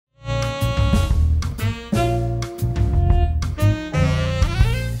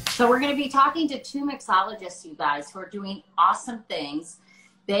be talking to two mixologists, you guys, who are doing awesome things.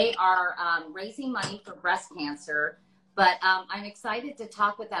 They are raising money for breast cancer, but I'm excited to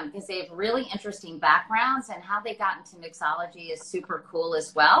talk with them because they have really interesting backgrounds, and how they got into mixology is super cool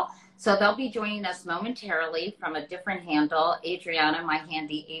as well. So they'll be joining us momentarily from a different handle. Adriana, my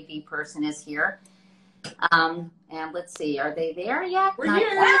handy AV person, is here. And let's see, are they there yet? We're here.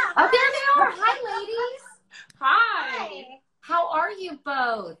 Oh, there they are. Hi, ladies. Hi. How are you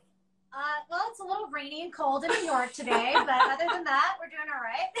both? Well, it's a little rainy and cold in New York today, but other than that, we're doing all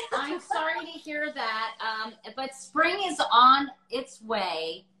right. I'm sorry to hear that, but spring is on its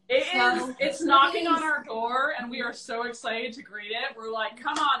way. It's knocking on our door, and we are so excited to greet it. We're like,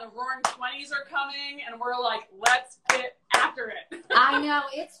 come on, the roaring 20s are coming, and we're like, let's get after it. I know,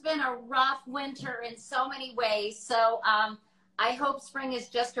 it's been a rough winter in so many ways, so I hope spring is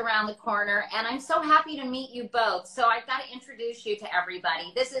just around the corner, and I'm so happy to meet you both. So I've got to introduce you to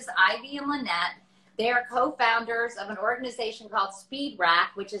everybody. This is Ivy and Lynnette. They are co-founders of an organization called Speed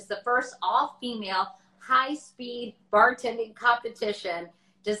Rack, which is the first all-female high-speed bartending competition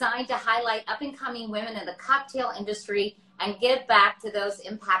designed to highlight up-and-coming women in the cocktail industry and give back to those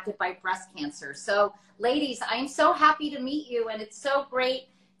impacted by breast cancer. So, ladies, I'm so happy to meet you, and it's so great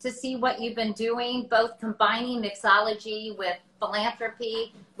to see what you've been doing, both combining mixology with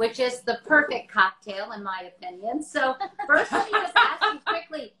philanthropy, which is the perfect cocktail, in my opinion. So first, let me just ask you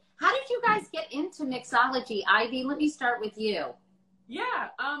quickly, how did you guys get into mixology? Ivy, let me start with you. Yeah,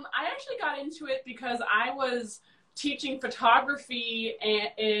 I actually got into it because I was teaching photography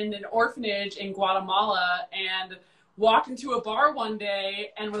in an orphanage in Guatemala, and walked into a bar one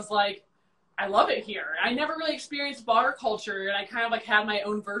day and was like, I love it here. I never really experienced bar culture, and I kind of like had my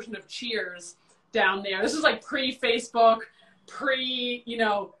own version of Cheers down there. This is like pre-Facebook, you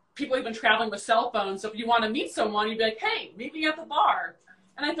know, people even traveling with cell phones. So if you want to meet someone, you'd be like, hey, meet me at the bar.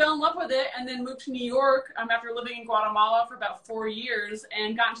 And I fell in love with it, and then moved to New York after living in Guatemala for about 4 years,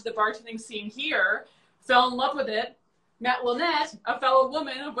 and got into the bartending scene here, fell in love with it, met Lynnette, a fellow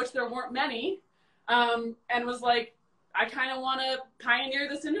woman, of which there weren't many, and was like, I kind of want to pioneer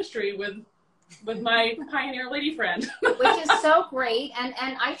this industry with my pioneer lady friend. Which is so great. And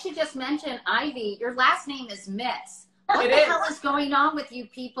I should just mention, Ivy, your last name is Mix. What the hell is going on with you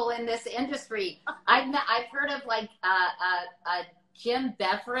people in this industry? I've heard of like Jim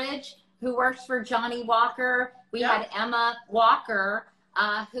Beveridge, who works for Johnny Walker. We had Emma Walker,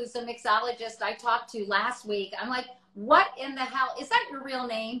 who's a mixologist I talked to last week. I'm like, what in the hell? Is that your real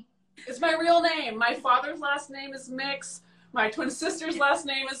name? It's my real name. My father's last name is Mix. My twin sister's last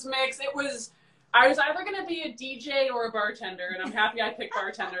name is Mix. I was either going to be a DJ or a bartender, and I'm happy I picked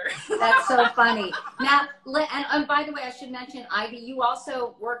bartender. That's so funny. Now, and by the way, I should mention, Ivy, you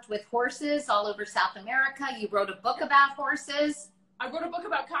also worked with horses all over South America. You wrote a book about horses. I wrote a book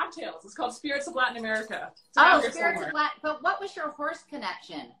about cocktails. It's called Spirits of Latin America. Oh, Spirits of Latin. But what was your horse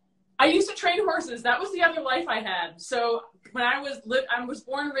connection? I used to train horses. That was the other life I had. So when I was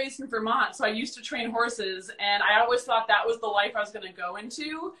born and raised in Vermont, so I used to train horses, and I always thought that was the life I was going to go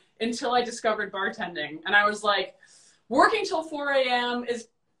into until I discovered bartending. And I was like, working till 4 a.m. is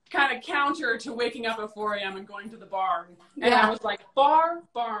kind of counter to waking up at 4 a.m. and going to the bar. And I was like, bar,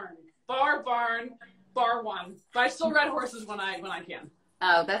 barn, bar, barn, bar one. But I still ride horses when I can.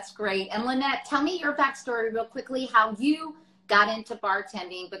 Oh, that's great. And Lynnette, tell me your backstory real quickly, how you got into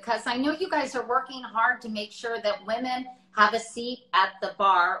bartending, because I know you guys are working hard to make sure that women have a seat at the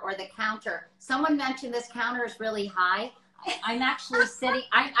bar or the counter. Someone mentioned this counter is really high. I'm actually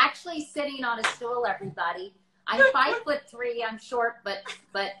sitting on a stool, everybody. I'm 5'3". I'm short, but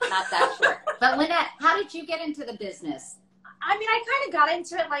not that short. But Lynnette, how did you get into the business? I mean, I kind of got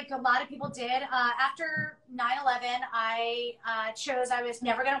into it like a lot of people did. After 9/11, I chose I was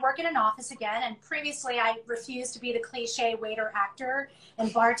never going to work in an office again. And previously, I refused to be the cliche waiter, actor,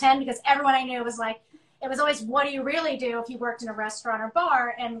 and bartend, because everyone I knew was like, it was always, what do you really do if you worked in a restaurant or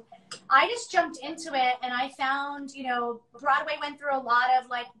bar? And I just jumped into it, and I found, you know, Broadway went through a lot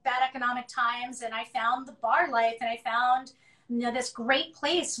of like bad economic times, and I found the bar life, and I found, you know, this great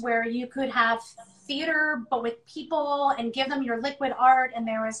place where you could have theater, but with people, and give them your liquid art. And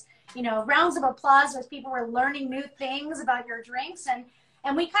there was, you know, rounds of applause as people were learning new things about your drinks. And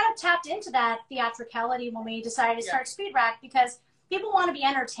we kind of tapped into that theatricality when we decided to start Speed Rack, because people want to be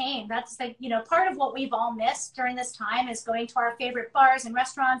entertained. That's the, you know, part of what we've all missed during this time is going to our favorite bars and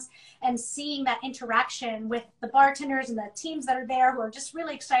restaurants and seeing that interaction with the bartenders and the teams that are there who are just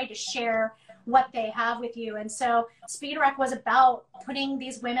really excited to share what they have with you. And so Speed Rack was about putting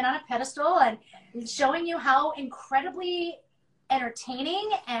these women on a pedestal and showing you how incredibly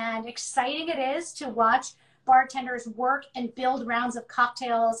entertaining and exciting it is to watch bartenders work and build rounds of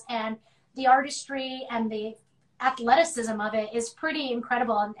cocktails and the artistry and the athleticism of it is pretty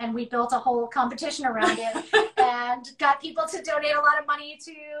incredible. And we built a whole competition around it and got people to donate a lot of money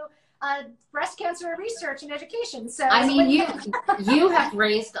to breast cancer research and education. So I mean, you have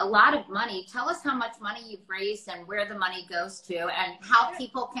raised a lot of money. Tell us how much money you've raised and where the money goes to, and how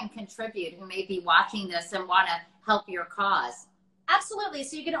people can contribute who may be watching this and want to help your cause. Absolutely.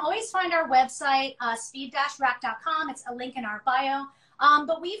 So you can always find our website, speed-rack.com. It's a link in our bio.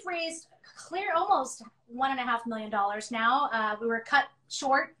 But we've raised almost $1.5 million now. We were cut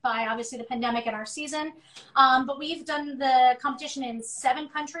short by obviously the pandemic and our season. But we've done the competition in 7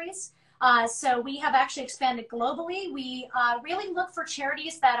 countries. So we have actually expanded globally. We really look for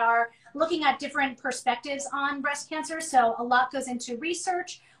charities that are looking at different perspectives on breast cancer. So a lot goes into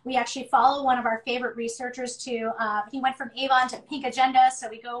research. We actually follow one of our favorite researchers to, he went from Avon to Pink Agenda, so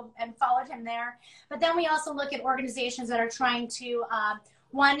we go and followed him there. But then we also look at organizations that are trying to,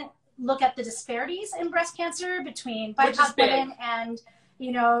 one, look at the disparities in breast cancer between BIPOC women and,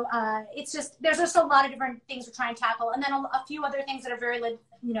 you know, it's just, there's just a lot of different things we're trying to tackle. And then a few other things that are very,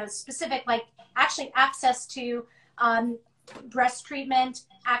 you know, specific, like actually access to breast treatment,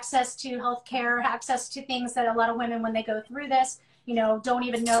 access to healthcare, access to things that a lot of women, when they go through this, you know, don't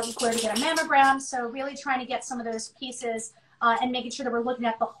even know where to get a mammogram. So really trying to get some of those pieces and making sure that we're looking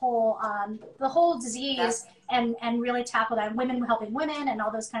at the whole disease and really tackle that. Women helping women and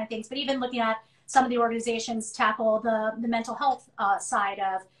all those kind of things. But even looking at some of the organizations tackle the mental health side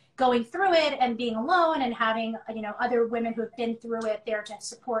of going through it and being alone and having, you know, other women who have been through it there to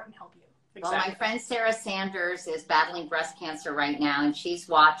support and help you. Well, my friend Sarah Sanders is battling breast cancer right now, and she's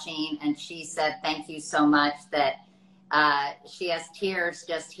watching, and she said thank you so much, that she has tears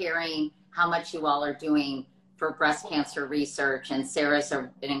just hearing how much you all are doing for breast cancer research. And Sarah's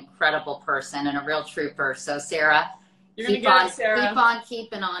an incredible person and a real trooper. So Sarah, keep on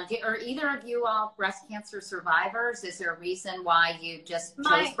keeping on. Are either of you all breast cancer survivors? Is there a reason why you just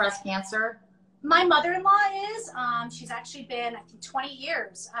chose breast cancer? My mother-in-law is. She's actually been, I think, 20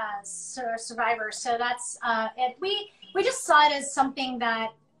 years survivor. So that's it. We just saw it as something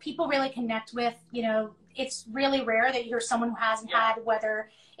that people really connect with. You know, it's really rare that you hear someone who hasn't had, whether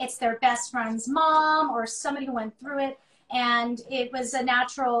it's their best friend's mom or somebody who went through it. And it was a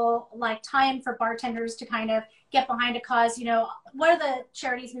natural time for bartenders to kind of get behind a cause. You know, one of the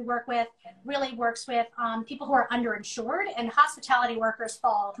charities we work with really works with people who are underinsured, and hospitality workers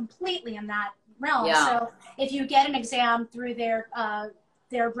fall completely in that realm. Yeah. So if you get an exam through their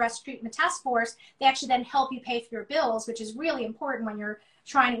breast treatment task force, they actually then help you pay for your bills, which is really important when you're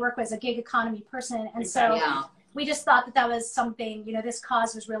trying to work as a gig economy person. And so we just thought that was something, you know, this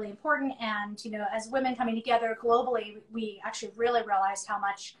cause was really important. And, you know, as women coming together globally, we actually really realized how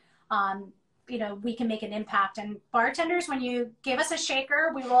much, you know, we can make an impact. And bartenders, when you give us a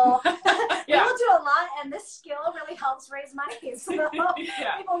shaker, we will, we will do a lot. And this skill really helps raise money. So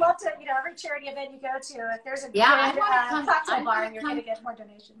people love to, you know, every charity event you go to, if there's a good cocktail bar, you're going to get more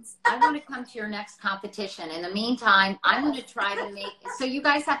donations. I want to come to your next competition. In the meantime, I'm going to try to make, so you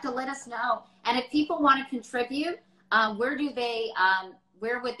guys have to let us know. And if people want to contribute, where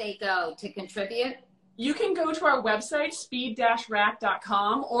would they go to contribute? You can go to our website,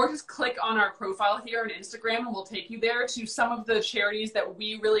 speed-rack.com, or just click on our profile here on Instagram, and we'll take you there to some of the charities that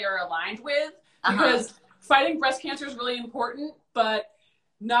we really are aligned with. Because fighting breast cancer is really important, but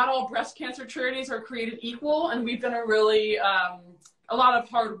not all breast cancer charities are created equal. And we've done a really, a lot of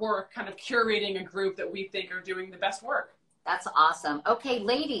hard work kind of curating a group that we think are doing the best work. That's awesome. Okay,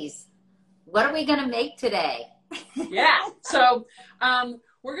 ladies, what are we going to make today? So,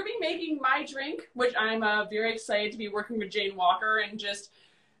 we're going to be making my drink, which I'm very excited to be working with Jane Walker, and just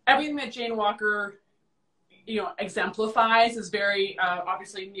everything that Jane Walker, you know, exemplifies is very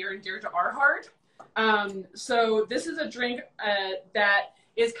obviously near and dear to our heart. So this is a drink that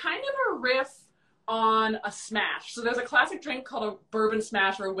is kind of a riff on a smash. So there's a classic drink called a bourbon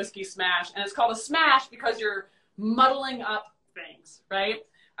smash or a whiskey smash, and it's called a smash because you're muddling up things, right?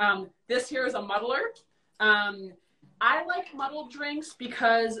 This here is a muddler. I like muddled drinks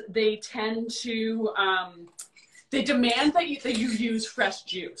because they tend to, they demand that you use fresh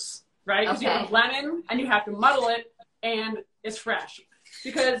juice, right? Because you have lemon and you have to muddle it and it's fresh.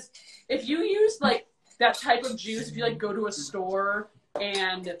 Because if you use like that type of juice, if you like go to a store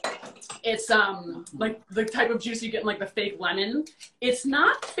and it's like the type of juice you get in like the fake lemon, it's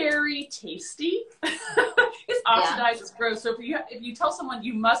not very tasty. It's oxidized, it's gross. So if you tell someone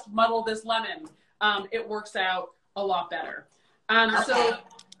you must muddle this lemon, it works out a lot better.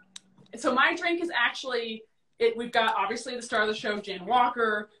 So my drink is actually, we've got obviously the star of the show, Jane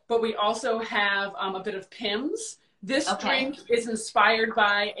Walker, but we also have a bit of Pimm's. This drink is inspired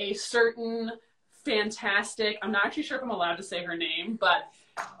by a certain fantastic, I'm not actually sure if I'm allowed to say her name, but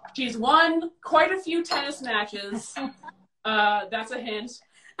she's won quite a few tennis matches. That's a hint.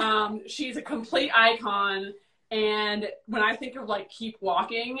 She's a complete icon. And when I think of like keep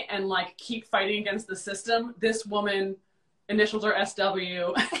walking and like keep fighting against the system, this woman, initials are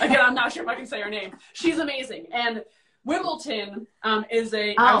SW. Again, I'm not sure if I can say her name. She's amazing. And Wimbledon is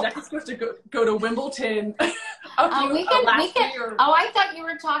a. I was actually supposed to go to Wimbledon. I thought you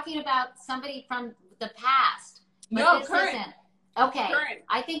were talking about somebody from the past. No, current. Okay. Current.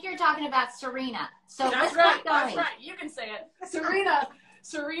 I think you're talking about Serena. So that's right. That's right. You can say it.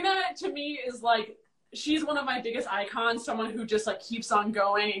 Serena to me is like, she's one of my biggest icons. Someone who just like keeps on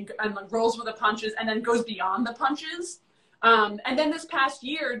going and like rolls with the punches and then goes beyond the punches. And then this past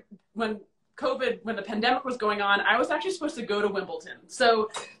year when the pandemic was going on, I was actually supposed to go to Wimbledon. So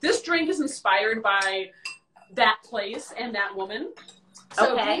this drink is inspired by that place and that woman.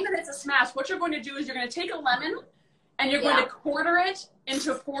 So being that it's a smash, what you're going to do is you're going to take a lemon and you're going to quarter it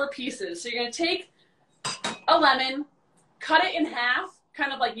into 4 pieces. So you're going to take a lemon, cut it in half,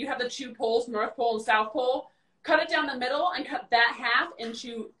 kind of like you have the 2 poles, North Pole and South Pole, cut it down the middle and cut that half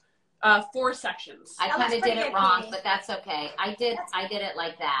into 4 sections. I kind of did it wrong, but that's okay. I did it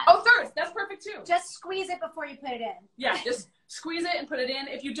like that. Oh, third. That's perfect too. Just squeeze it before you put it in. Yeah, just squeeze it and put it in.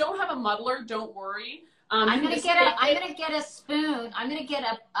 If you don't have a muddler, don't worry. I'm gonna get a spoon. I'm gonna get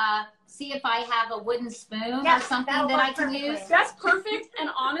see if I have a wooden spoon or something that I can use. That's perfect. And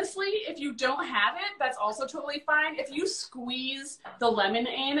honestly, if you don't have it, that's also totally fine. If you squeeze the lemon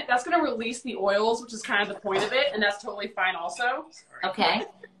in, that's gonna release the oils, which is kind of the point of it, and that's totally fine also. Okay.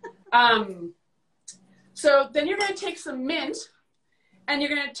 So then you're gonna take some mint, and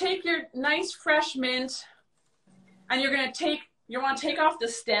you're gonna take your nice fresh mint, and you want to take off the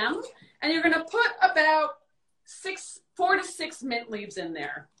stem, and you're gonna put about 4 to 6 mint leaves in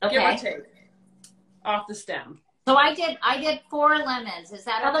there, give or take, off the stem. So I did 4 lemons. Is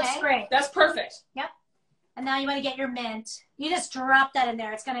that okay? That looks great. That's perfect. Yep. And now you want to get your mint. You just drop that in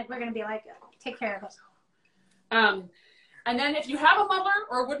there. We're gonna be like, take care of it. And then if you have a muddler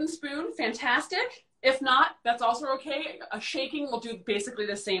or a wooden spoon, fantastic. If not, that's also okay. A shaking will do basically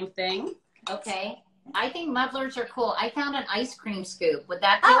the same thing. Okay. I think muddlers are cool. I found an ice cream scoop. Would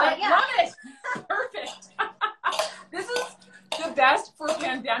that do it? Yeah. Love it. Perfect. This is the best for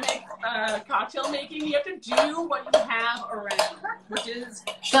pandemic cocktail making. You have to do what you have around, which is...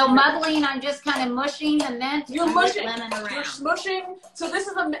 So muddling, I'm just kind of mushing the mint. You're mushing. Lemon around. You're smushing. So this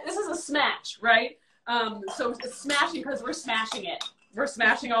is a smash, right? So it's smashing because we're smashing it. We're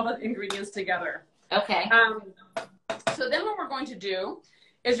smashing all the ingredients together. Okay. So then what we're going to do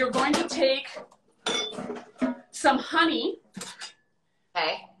is you're going to take some honey.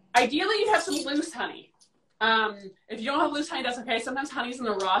 Okay. Ideally, you have some loose honey. If you don't have loose honey, that's okay. Sometimes honey's in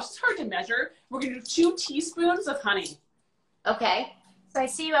the raw. It's hard to measure. We're going to do 2 teaspoons of honey. Okay. So I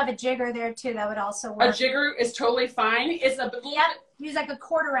see you have a jigger there too. That would also work. A jigger is totally fine. It's a little bit... Use like a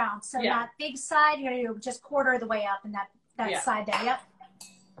quarter ounce. So that big side, you're going to just quarter the way up, and that side there. Yep.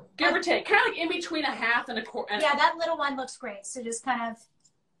 Give or take. Kind of like in between a half and a quarter. Yeah, that little one looks great. So just kind of...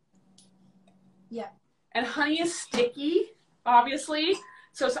 Yeah. And honey is sticky, obviously.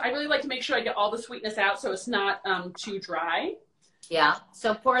 So I really like to make sure I get all the sweetness out so it's not too dry. Yeah.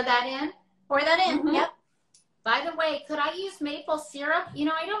 So pour that in? Pour that in. Mm-hmm. Yep. By the way, could I use maple syrup? You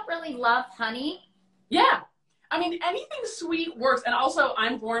know, I don't really love honey. Yeah. I mean, anything sweet works. And also,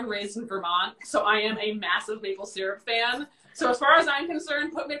 I'm born and raised in Vermont, so I am a massive maple syrup fan. So as far as I'm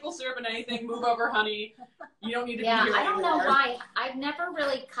concerned, put maple syrup in anything, move over honey. You don't need to be here I don't anymore. know why. I've never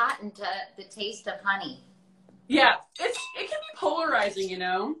really cottoned to the taste of honey. Yeah, it can be polarizing, you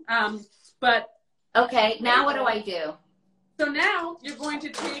know. But okay, now what do I do? So now you're going to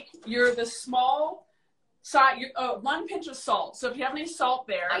take the small side, 1 pinch of salt. So if you have any salt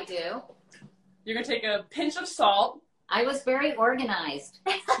there, I do. You're gonna take a pinch of salt. I was very organized.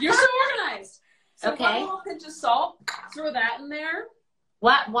 You're so organized. So okay. 1 little pinch of salt. Throw that in there.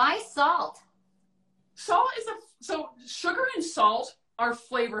 What? Why salt? Salt is so sugar and salt are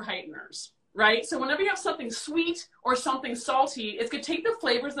flavor heighteners. Right? So whenever you have something sweet or something salty, it's going to take the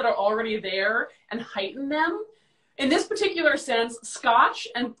flavors that are already there and heighten them. In this particular sense, Scotch,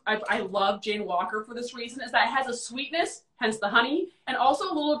 and I love Jane Walker for this reason, is that it has a sweetness, hence the honey, and also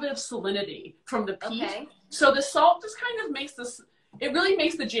a little bit of salinity from the peat. Okay. So the salt just kind of makes it really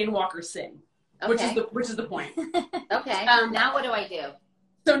makes the Jane Walker sing, okay. which is the point. Okay, now what do I do?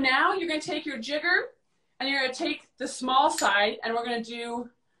 So now you're going to take your jigger, and you're going to take the small side, and we're going to do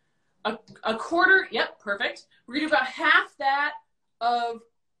a quarter, yep, perfect. We're going to do about half that of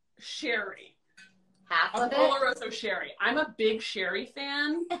sherry. Half A of it? Oloroso sherry. I'm a big sherry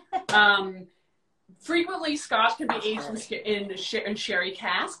fan. Frequently, Scotch can be aged in sherry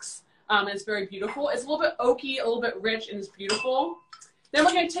casks. It's very beautiful. It's a little bit oaky, a little bit rich, and it's beautiful. Then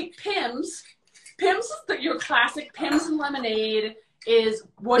we're going to take Pimm's. Pimm's is your classic Pimm's and lemonade is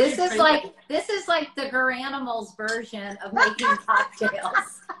what this is like the Garanimals version of making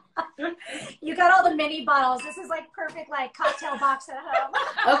cocktails. You got all the mini bottles. This is like perfect like cocktail box at home.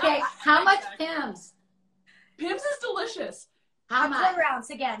 Okay, how much Pimm's? Pimm's is delicious. How much? 1/4 ounce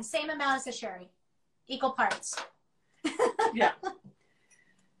again, same amount as the sherry, equal parts. Yeah.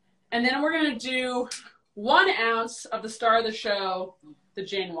 And then we're going to do 1 ounce of the star of the show, the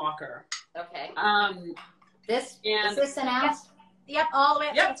Jane Walker. Okay. Is this an ounce? Yep, all the way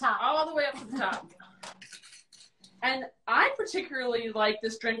up to the top. All the way up to the top. And I particularly like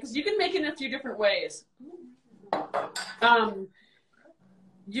this drink because you can make it in a few different ways.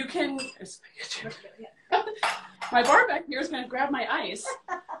 You can. My bar back here is going to grab my ice,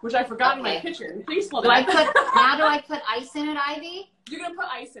 which I forgot in my kitchen. Please, do I put ice in it, Ivy? You're going to put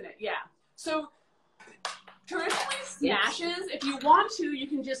ice in it, yeah. So traditionally, smashes, if you want to, you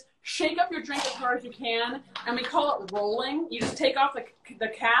can just shake up your drink as hard as you can, and we call it rolling. You just take off the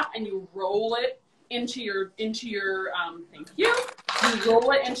cap and you roll it into your thank you. You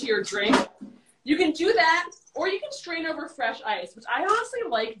roll it into your drink. You can do that, or you can strain over fresh ice, which I honestly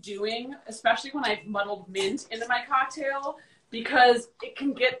like doing, especially when I've muddled mint into my cocktail, because it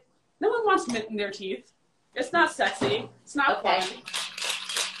can get, no one wants mint in their teeth. It's not sexy. It's not fun.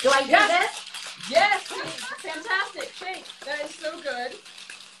 Do I do this? Yes, fantastic. Shake. That is so good.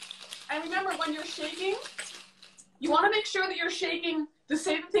 And remember, when you're shaking, you want to make sure that you're shaking the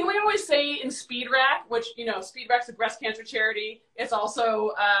same thing we always say in Speed Rack, which, you know, Speed Rack's a breast cancer charity. It's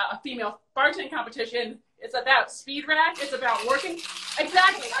also a female bartending competition. It's about Speed Rack. It's about working.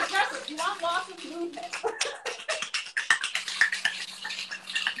 Exactly. Aggressive. You want lots of movement.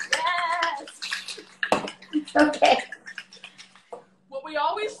 Yes. Okay. What we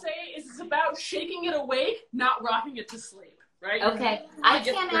always say is it's about shaking it awake, not rocking it to sleep. Right? Okay. I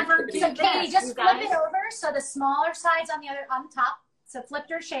can't ever do So Katie, this, just flip it over so the smaller side's on the top. So flip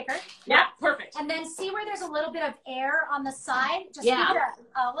your shaker. Yeah, perfect. And then see where there's a little bit of air on the side. Just give it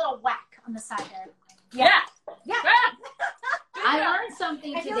a little whack on the side there. Yeah. I learned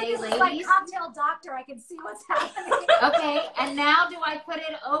something I feel today, like this ladies. is like cocktail doctor. I can see what's happening. Okay, and now do I put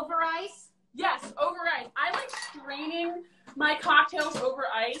it over ice? Yes, over ice. I like straining my cocktails over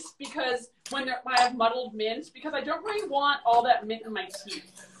ice because when I have muddled mint, because I don't really want all that mint in my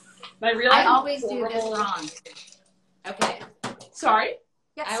teeth. I always do this wrong. Okay. Sorry?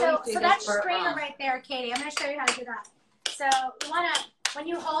 Yeah, so that strainer right there, Katie, I'm going to show you how to do that. So you want to, when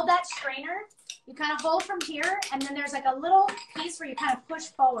you hold that strainer, you kind of hold from here, and then there's like a little piece where you kind of push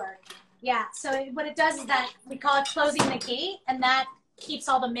forward. Yeah, so what it does is that we call it closing the key, and that keeps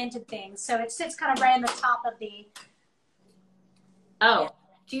all the minted things. So it sits kind of right on the top of the... Oh.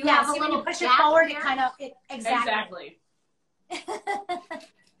 Do you have a little when you push it forward, it kind of... Exactly.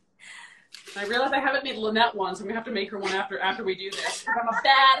 I realize I haven't made Lynnette one, so I'm going to have to make her one after we do this. I'm a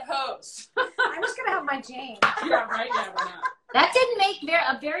bad host. I'm just going to have my Jane. Yeah, right? Yeah, we're not. That didn't make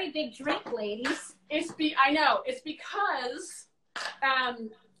a very big drink, ladies. I know. It's because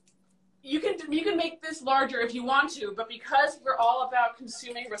you can make this larger if you want to, but because we're all about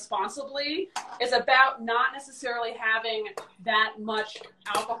consuming responsibly, it's about not necessarily having that much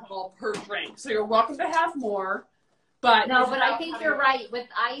alcohol per drink. So you're welcome to have more. But I think you're right. With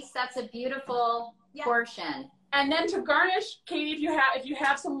ice, that's a beautiful portion. And then to garnish, Katie, if you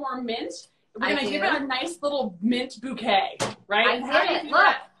have some more mint, we're gonna give it a nice little mint bouquet, right? I did it.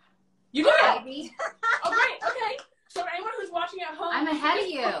 Look, you did it. Oh, great. Okay. So anyone who's watching at home, I'm ahead of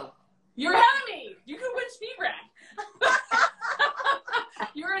you. You're ahead of me. You can win Speed Rack.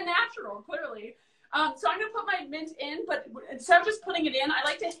 You're a natural, clearly. So I'm gonna put my mint in, but instead of just putting it in, I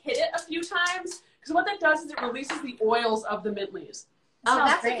like to hit it a few times. Because what that does is it releases the oils of the mint leaves. Oh,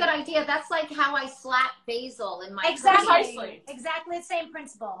 that's a good idea. That's like how I slap basil in my Precisely the same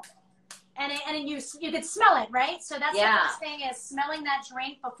principle. And you could smell it, right? So that's the first thing is smelling that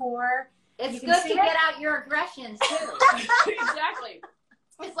drink before. It's good to get out your aggressions too. Exactly.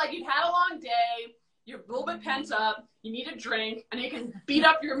 It's like you've had a long day, you're a little bit pent up, you need a drink, and you can beat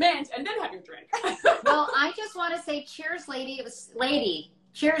up your mint and then have your drink. Well, I just want to say cheers,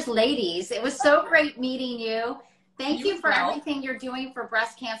 cheers, ladies. It was so great meeting you. Thank you for everything you're doing for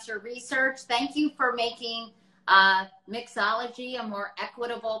breast cancer research. Thank you for making mixology a more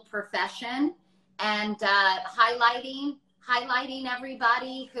equitable profession and highlighting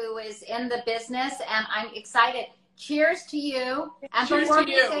everybody who is in the business. And I'm excited. Cheers to you. And Cheers before to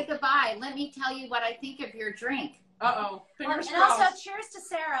we you. say goodbye, let me tell you what I think of your drink. Uh-oh. Fingers And crossed. also, cheers to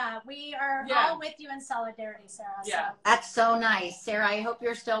Sarah. We are all with you in solidarity, Sarah. Yeah. So. That's so nice. Sarah, I hope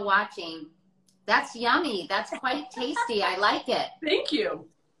you're still watching. That's yummy. That's quite tasty. I like it. Thank you.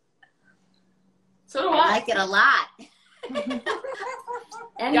 So do I like it a lot.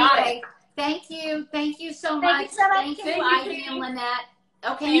 Anyway, thank you. Thank you so much. Thank you, Ivy and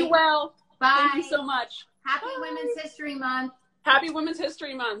Lynnette. Okay. Be well. Bye. Thank you so much. Happy Women's History Month. Happy Women's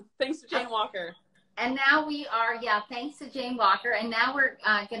History Month. Thanks to Jane Walker. And now we are, thanks to Jane Walker. And now we're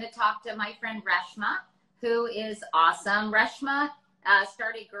going to talk to my friend Reshma, who is awesome. Reshma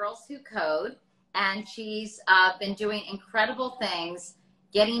started Girls Who Code, and she's been doing incredible things,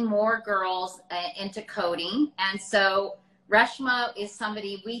 getting more girls into coding. And so Reshma is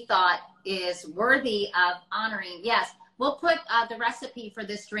somebody we thought is worthy of honoring. Yes, we'll put the recipe for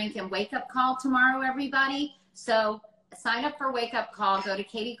this drink in Wake Up Call tomorrow, everybody. So sign up for Wake Up Call. Go to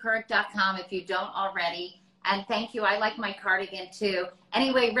katiecouric.com if you don't already. And thank you. I like my cardigan too.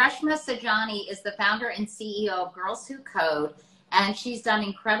 Anyway, Reshma Saujani is the founder and CEO of Girls Who Code, and she's done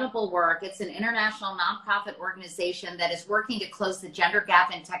incredible work. It's an international nonprofit organization that is working to close the gender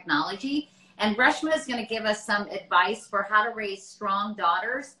gap in technology. And Reshma is going to give us some advice for how to raise strong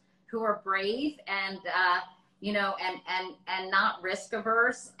daughters who are brave and and not risk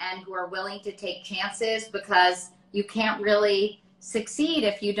averse, and who are willing to take chances, because you can't really succeed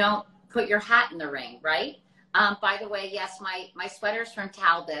if you don't put your hat in the ring, right? By the way, yes, my sweater's from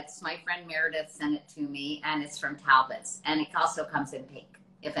Talbot's. My friend Meredith sent it to me, and it's from Talbot's. And it also comes in pink,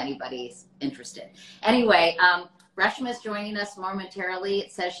 if anybody's interested. Anyway, Reshma is joining us momentarily.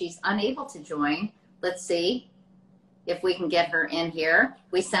 It says she's unable to join. Let's see if we can get her in here.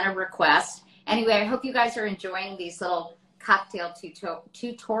 We sent a request. Anyway, I hope you guys are enjoying these little cocktail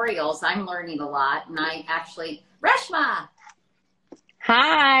tutorials. I'm learning a lot, and I actually... Reshma!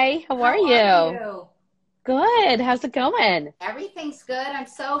 Hi, how are you? Good. How's it going? Everything's good. I'm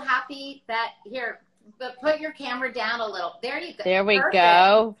so happy that put your camera down a little. There you go. There we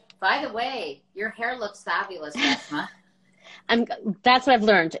go. By the way, your hair looks fabulous, Reshma. That's what I've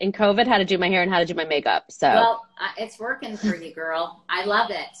learned in COVID, how to do my hair and how to do my makeup. So well, it's working for you, girl. I love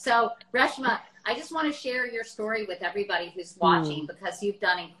it. So Reshma, I just want to share your story with everybody who's watching, because you've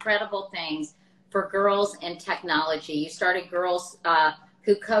done incredible things for girls in technology. You started Girls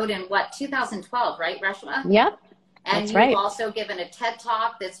Who Code in 2012, right, Reshma? Yep. And that's you've right. also given a TED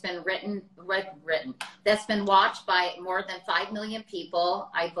Talk that's been that's been watched by more than 5 million people,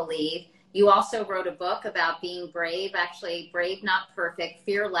 I believe. You also wrote a book about being brave, actually brave, not perfect,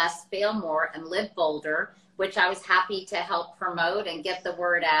 fear less, fail more, and live bolder, which I was happy to help promote and get the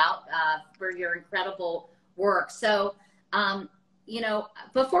word out for your incredible work. So,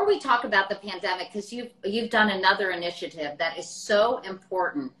 before we talk about the pandemic, because you've done another initiative that is so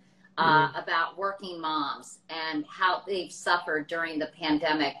important about working moms and how they've suffered during the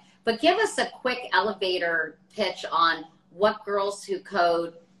pandemic. But give us a quick elevator pitch on what Girls Who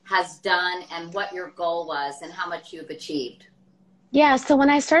Code has done and what your goal was and how much you've achieved. Yeah, so when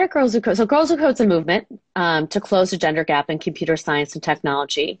I started Girls Who Code, so Girls Who Code's a movement to close the gender gap in computer science and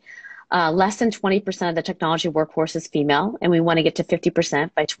technology. Less than 20% of the technology workforce is female, and we want to get to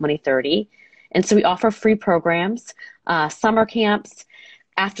 50% by 2030. And so we offer free programs, summer camps,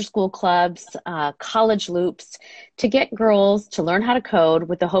 after-school clubs, college loops, to get girls to learn how to code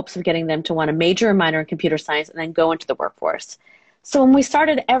with the hopes of getting them to want to major or minor in computer science and then go into the workforce. So when we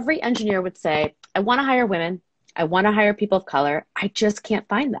started, every engineer would say, I want to hire women, I want to hire people of color, I just can't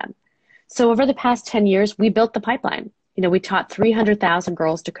find them. So over the past 10 years, we built the pipeline. We taught 300,000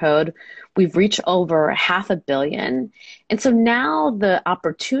 girls to code. We've reached over 500 million. And so now the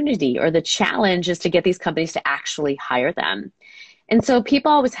opportunity or the challenge is to get these companies to actually hire them. And so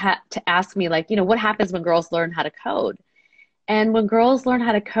people always have to ask me, what happens when girls learn how to code? And when girls learn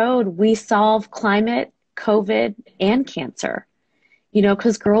how to code, we solve climate, COVID, and cancer.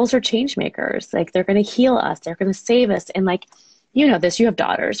 Because girls are change makers. They're going to heal us. They're going to save us. And you have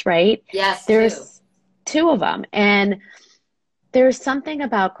daughters, right? Yes, there's two of them. And there's something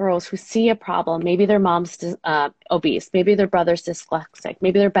about girls who see a problem. Maybe their mom's obese. Maybe their brother's dyslexic.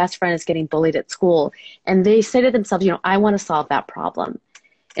 Maybe their best friend is getting bullied at school. And they say to themselves, I want to solve that problem.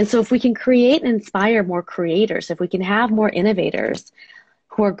 And so if we can create and inspire more creators, if we can have more innovators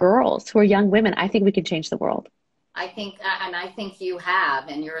who are girls, who are young women, I think we can change the world. I think you have,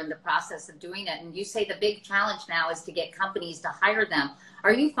 and you're in the process of doing it. And you say the big challenge now is to get companies to hire them.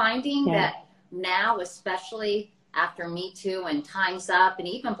 Are you finding that now, especially after Me Too and Time's Up and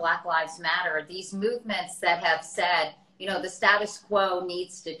even Black Lives Matter, these movements that have said, you know, the status quo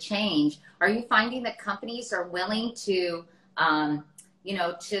needs to change. Are you finding that companies are willing to, you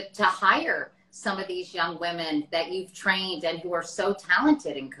know, to hire some of these young women that you've trained and who are so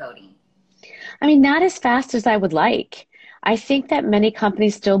talented in coding? I mean, not as fast as I would like. I think that many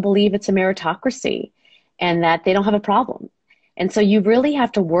companies still believe it's a meritocracy and that they don't have a problem. And so you really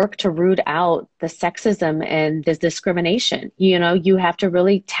have to work to root out the sexism and the discrimination. You know, you have to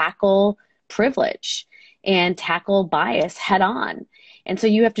really tackle privilege and tackle bias head on. And so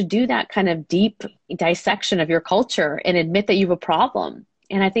you have to do that kind of deep dissection of your culture and admit that you have a problem.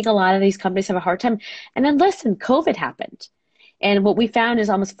 And I think a lot of these companies have a hard time. And then listen, COVID happened. And what we found is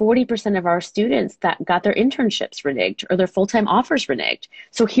almost 40% of our students that got their internships reneged or their full-time offers reneged.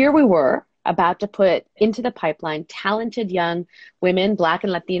 So here we were about to put into the pipeline talented young women, Black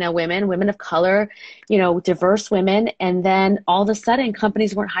and Latina women, women of color, you know, diverse women. And then all of a sudden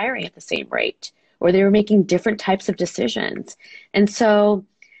companies weren't hiring at the same rate, or they were making different types of decisions. And so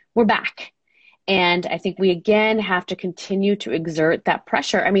we're back. And I think we again have to continue to exert that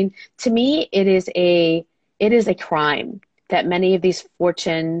pressure. I mean, to me, it is a crime that many of these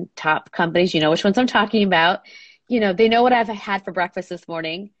Fortune top companies, you know which ones I'm talking about, you know, they know what I've had for breakfast this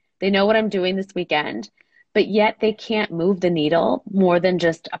morning. They know what I'm doing this weekend, but yet they can't move the needle more than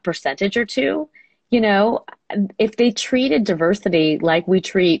just a percentage or two. You know, if they treated diversity like we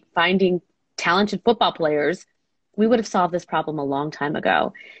treat finding talented football players, we would have solved this problem a long time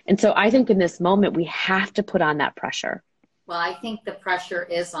ago. And so I think in this moment, we have to put on that pressure. Well, I think the pressure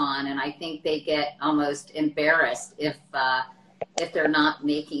is on, and I think they get almost embarrassed if they're not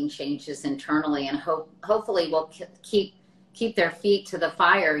making changes internally, and hopefully we'll keep their feet to the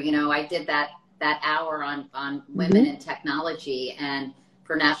fire. You know, I did that hour on women in technology, and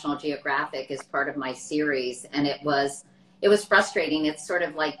for National Geographic as part of my series, and it was frustrating. It's sort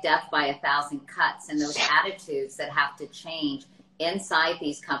of like death by 1,000 cuts, and those attitudes that have to change inside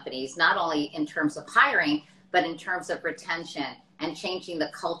these companies, not only in terms of hiring, but in terms of retention and changing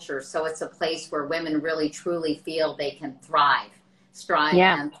the culture. So it's a place where women really truly feel they can strive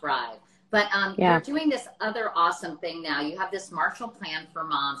and thrive. But you're doing this other awesome thing now. You have this Marshall Plan for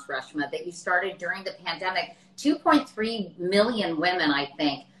Moms, Reshma, that you started during the pandemic. 2.3 million women, I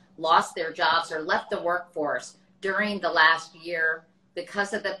think, lost their jobs or left the workforce during the last year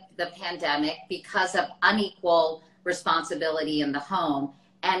because of the pandemic, because of unequal responsibility in the home.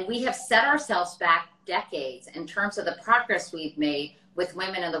 And we have set ourselves back decades in terms of the progress we've made with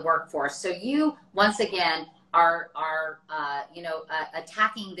women in the workforce. So you, once again, are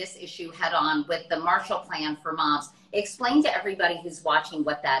attacking this issue head on with the Marshall Plan for Moms. Explain to everybody who's watching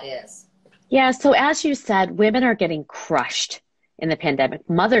what that is. Yeah, so as you said, women are getting crushed in the pandemic.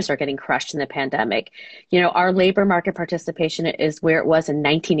 Mothers are getting crushed in the pandemic. You know, our labor market participation is where it was in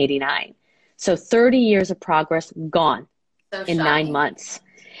 1989. So 30 years of progress gone in 9 months.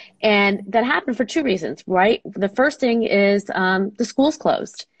 And that happened for two reasons, right? The first thing is the schools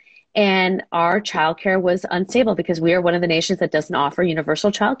closed and our childcare was unstable because we are one of the nations that doesn't offer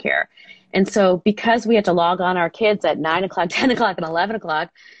universal childcare. And so because we had to log on our kids at 9 o'clock, 10 o'clock, and 11 o'clock,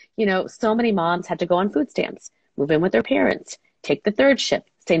 you know, so many moms had to go on food stamps, move in with their parents, take the third shift,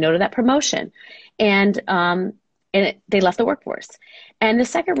 say no to that promotion. And they left the workforce. And the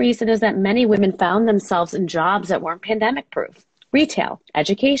second reason is that many women found themselves in jobs that weren't pandemic proof. Retail,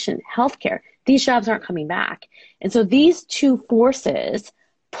 education, healthcare, these jobs aren't coming back. And so these two forces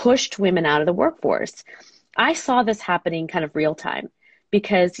pushed women out of the workforce. I saw this happening kind of real time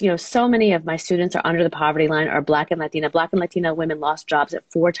because, you know, so many of my students are under the poverty line, are Black and Latina. Black and Latina women lost jobs at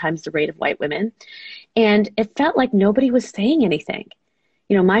 4 times the rate of white women. And it felt like nobody was saying anything.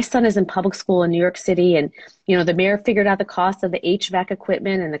 You know, my son is in public school in New York City, and, you know, the mayor figured out the cost of the HVAC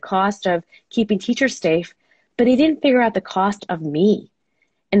equipment and the cost of keeping teachers safe. But he didn't figure out the cost of me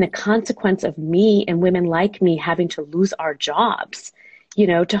and the consequence of me and women like me having to lose our jobs, you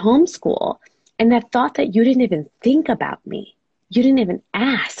know, to homeschool. And that thought that you didn't even think about me, you didn't even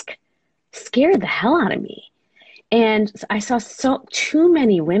ask, scared the hell out of me. And I saw too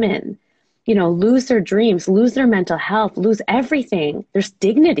many women, you know, lose their dreams, lose their mental health, lose everything, their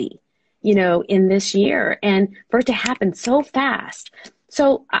dignity, you know, in this year. And for it to happen so fast.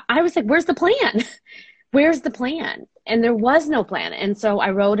 So I was like, where's the plan? Where's the plan? And there was no plan. And so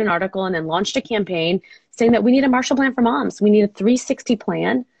I wrote an article and then launched a campaign saying that we need a Marshall Plan for Moms. We need a 360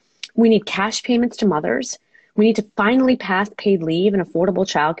 plan. We need cash payments to mothers. We need to finally pass paid leave and affordable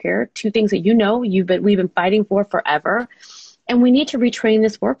childcare, two things that, you know, we've been fighting for forever. And we need to retrain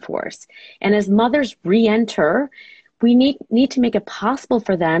this workforce. And as mothers re-enter, we need to make it possible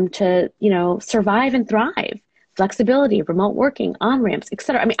for them to, you know, survive and thrive. Flexibility, remote working, on-ramps, et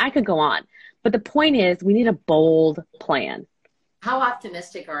cetera. I mean, I could go on. But the point is, we need a bold plan. How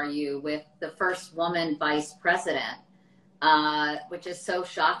optimistic are you with the first woman vice president? Which is so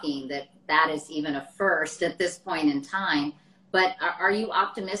shocking that that is even a first at this point in time. But are you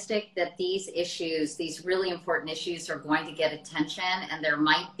optimistic that these issues, these really important issues, are going to get attention, and there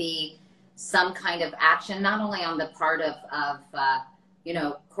might be some kind of action, not only on the part of you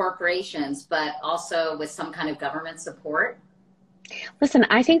know, corporations, but also with some kind of government support? Listen,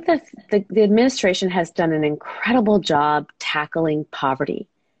 I think that the administration has done an incredible job tackling poverty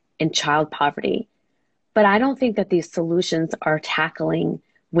and child poverty, but I don't think that these solutions are tackling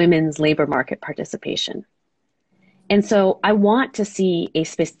women's labor market participation. And so I want to see a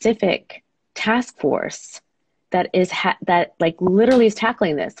specific task force that is that like literally is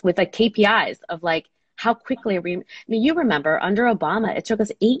tackling this with like KPIs of like how quickly are we. I mean, you remember under Obama, it took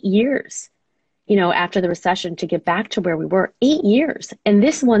us 8 years, you know, after the recession to get back to where we were. 8 years, and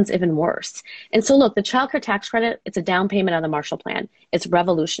this one's even worse. And so look, the child care tax credit, it's a down payment on the Marshall Plan. It's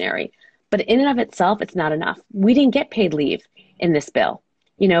revolutionary, but in and of itself, it's not enough. We didn't get paid leave in this bill.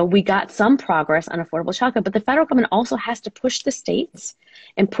 You know, we got some progress on affordable childcare, but the federal government also has to push the states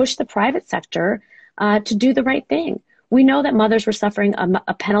and push the private sector to do the right thing. We know that mothers were suffering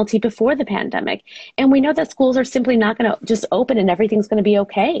a penalty before the pandemic, and we know that schools are simply not going to just open and everything's going to be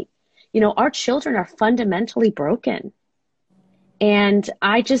okay. You know, our children are fundamentally broken, and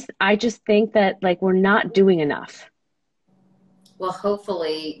I just think that like we're not doing enough. Well,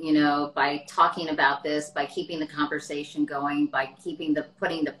 hopefully, you know, by talking about this, by keeping the conversation going, by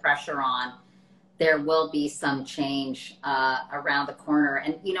putting the pressure on, there will be some change around the corner.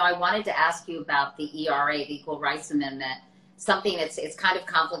 And, you know, I wanted to ask you about the ERA, the Equal Rights Amendment, something it's kind of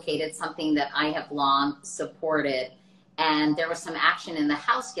complicated, something that I have long supported. And there was some action in the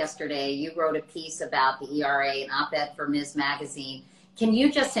House yesterday. You wrote a piece about the ERA, an op-ed for Ms. Magazine. Can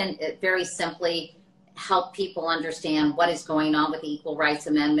you just very simply help people understand what is going on with the Equal Rights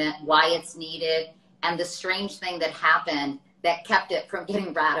Amendment, why it's needed, and the strange thing that happened that kept it from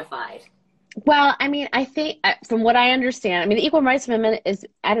getting ratified? Well, I mean, I think from what I understand, I mean, the Equal Rights Amendment is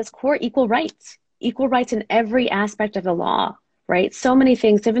at its core equal rights in every aspect of the law, right? So many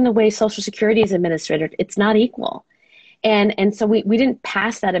things, even the way Social Security is administered, it's not equal. And so we didn't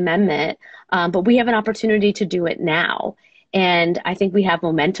pass that amendment, but we have an opportunity to do it now. And I think we have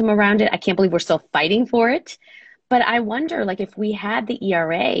momentum around it. I can't believe we're still fighting for it. But I wonder, like, if we had the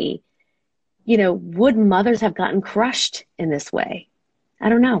ERA, you know, would mothers have gotten crushed in this way? I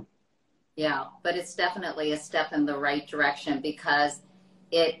don't know. Yeah, but it's definitely a step in the right direction because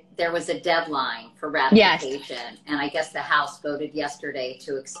there was a deadline for ratification. Yes. And I guess the House voted yesterday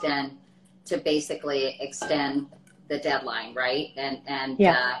to basically extend the deadline, right? And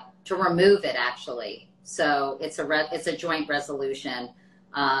yeah. To remove it, actually. So it's a joint resolution.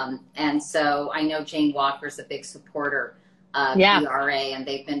 And so I know Jane Walker's a big supporter of ERA, and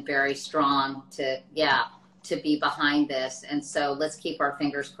they've been very strong to be behind this. And so let's keep our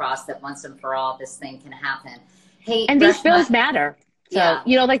fingers crossed that once and for all, this thing can happen. Hey, and these bills matter. So, yeah.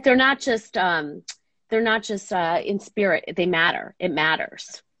 You know, like they're not just in spirit. They matter. It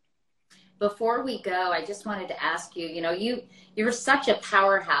matters. Before we go, I just wanted to ask you, you know, you're such a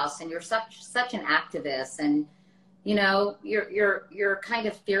powerhouse and you're such an activist, and, you know, you're kind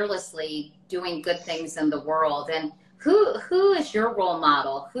of fearlessly doing good things in the world. And who is your role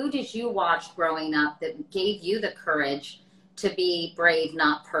model? Who did you watch growing up that gave you the courage to be brave,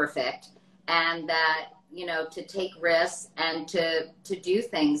 not perfect, and that, you know, to take risks and to do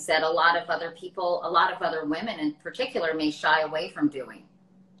things that a lot of other people, a lot of other women in particular, may shy away from doing?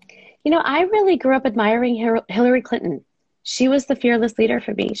 You know, I really grew up admiring Hillary Clinton. She was the fearless leader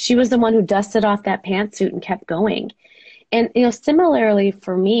for me. She was the one who dusted off that pantsuit and kept going. And, you know, similarly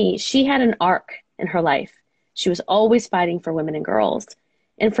for me, she had an arc in her life. She was always fighting for women and girls.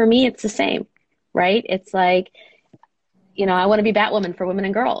 And for me, it's the same, right? It's like, you know, I want to be Batwoman for women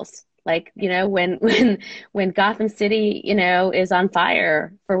and girls. Like, you know, when Gotham City, you know, is on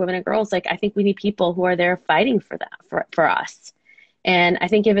fire for women and girls, like, I think we need people who are there fighting for that, for us. And I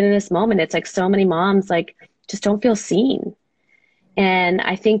think even in this moment, it's like so many moms, like, just don't feel seen. And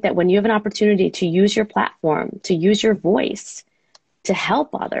I think that when you have an opportunity to use your platform, to use your voice, to help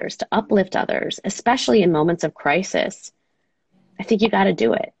others, to uplift others, especially in moments of crisis, I think you got to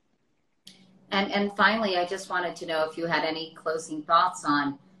do it. And finally, I just wanted to know if you had any closing thoughts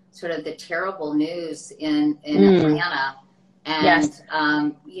on sort of the terrible news in Atlanta. And, yes.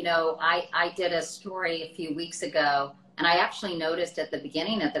 You know, I did a story a few weeks ago, and I actually noticed at the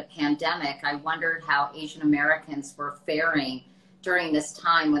beginning of the pandemic, I wondered how Asian Americans were faring during this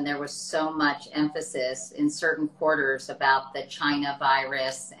time when there was so much emphasis in certain quarters about the China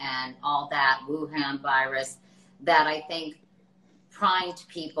virus and all that Wuhan virus, that I think primed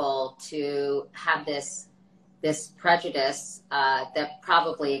people to have this prejudice that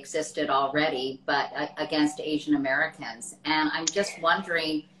probably existed already, but against Asian Americans. And I'm just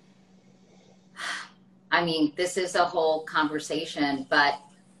wondering, I mean, this is a whole conversation, but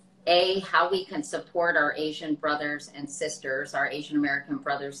A, how we can support our Asian brothers and sisters, our Asian American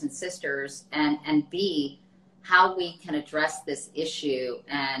brothers and sisters, and B, how we can address this issue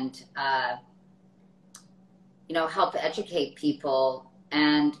and, you know, help educate people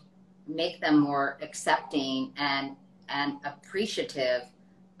and make them more accepting and appreciative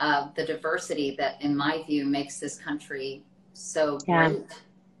of the diversity that, in my view, makes this country so great.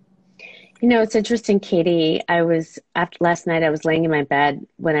 You know, it's interesting, Katie. After last night, I was laying in my bed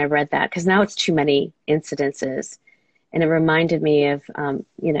when I read that, because now it's too many incidences. And it reminded me of,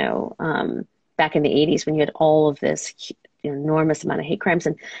 you know, back in the 80s when you had all of this enormous amount of hate crimes.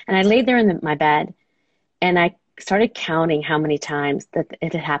 And I laid there in my bed and I started counting how many times that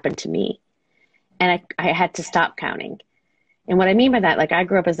it had happened to me. And I had to stop counting. And what I mean by that, like, I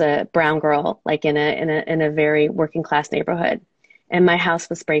grew up as a brown girl, like in a very working class neighborhood. And my house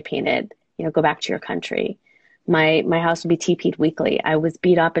was spray painted, you know, go back to your country. My house would be TP'd weekly. I was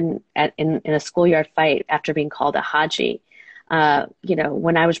beat up in a schoolyard fight after being called a Haji. You know,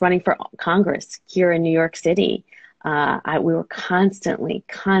 when I was running for Congress here in New York City, we were constantly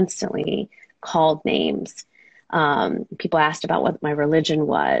called names. People asked about what my religion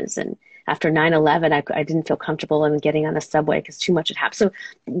was. And after 9/11, I didn't feel comfortable in getting on a subway because too much had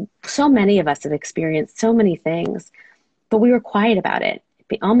happened. So many of us have experienced so many things, but we were quiet about it.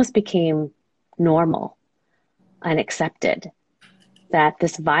 It almost became normal and accepted that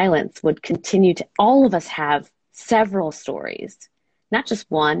this violence would continue to, all of us have several stories, not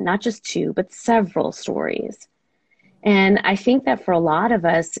just one, not just two, but several stories. And I think that for a lot of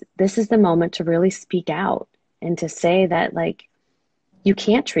us, this is the moment to really speak out and to say that, like, you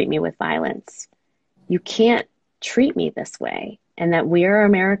can't treat me with violence. You can't treat me this way. And that we are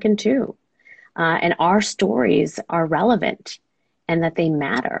American too. And our stories are relevant and that they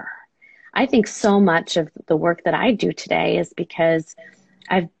matter. I think so much of the work that I do today is because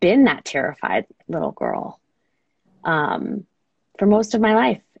I've been that terrified little girl for most of my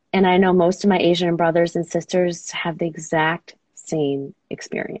life. And I know most of my Asian brothers and sisters have the exact same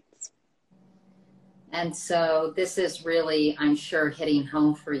experience. And so this is really, I'm sure, hitting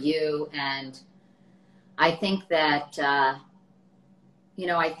home for you. And I think that, you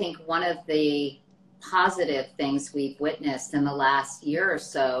know, I think one of the positive things we've witnessed in the last year or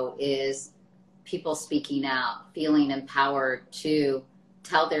so is people speaking out, feeling empowered to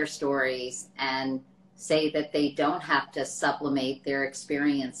tell their stories and say that they don't have to sublimate their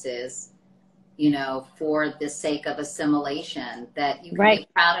experiences, you know, for the sake of assimilation, that you can be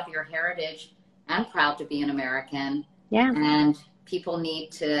proud of your heritage and proud to be an American. Yeah. And people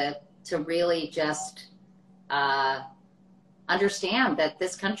need to really just understand that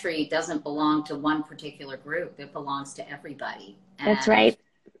this country doesn't belong to one particular group. It belongs to everybody. And that's right.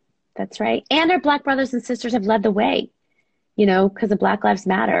 That's right. And our Black brothers and sisters have led the way, you know, because of Black Lives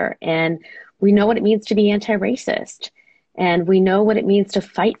Matter. And we know what it means to be anti-racist. And we know what it means to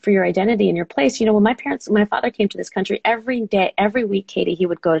fight for your identity and your place. You know, when my father came to this country, every day, every week, Katie, he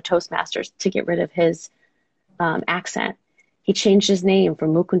would go to Toastmasters to get rid of his accent. He changed his name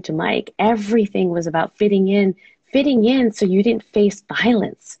from Mukund to Mike. Everything was about fitting in so you didn't face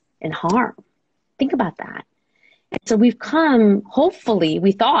violence and harm. Think about that. And so we've come, hopefully,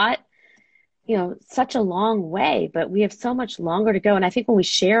 we thought, you know, such a long way, but we have so much longer to go. And I think when we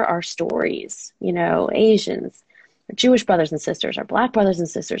share our stories, you know, Asians, our Jewish brothers and sisters, our Black brothers and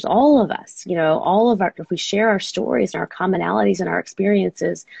sisters, all of us, you know, if we share our stories and our commonalities and our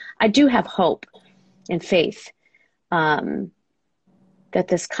experiences, I do have hope and faith that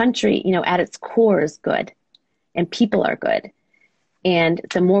this country, you know, at its core is good and people are good. And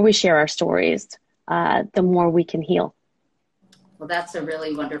the more we share our stories, the more we can heal. Well, that's a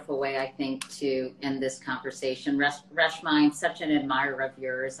really wonderful way, I think, to end this conversation. Reshma, I'm such an admirer of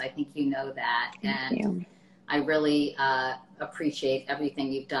yours. I think you know that. Thank you. I really appreciate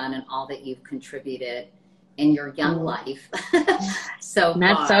everything you've done and all that you've contributed in your young life.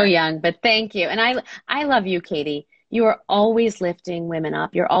 Not so young, but thank you. And I love you, Katie. You are always lifting women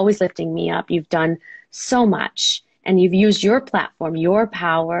up. You're always lifting me up. You've done so much, and you've used your platform, your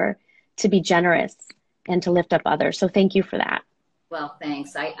power, to be generous and to lift up others. So thank you for that. Well,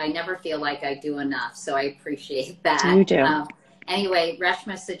 thanks. I never feel like I do enough, so I appreciate that. You do. Anyway,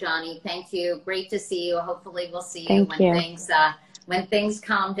 Reshma Saujani, thank you. Great to see you. Hopefully we'll see you Thank when you. things when things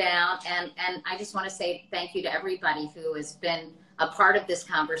calm down. And I just want to say thank you to everybody who has been a part of this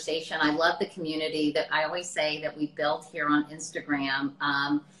conversation. I love the community that I always say that we built here on Instagram,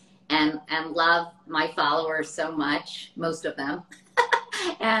 and love my followers so much, most of them.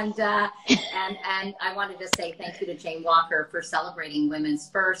 And I wanted to say thank you to Jane Walker for celebrating Women's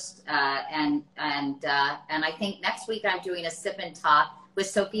First. And I think next week I'm doing a sip and talk with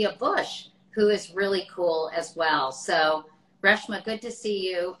Sophia Bush, who is really cool as well. So Reshma, good to see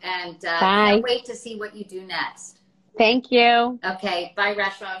you, and can't wait to see what you do next. Thank you. Okay, bye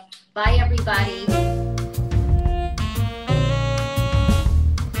Reshma. Bye everybody.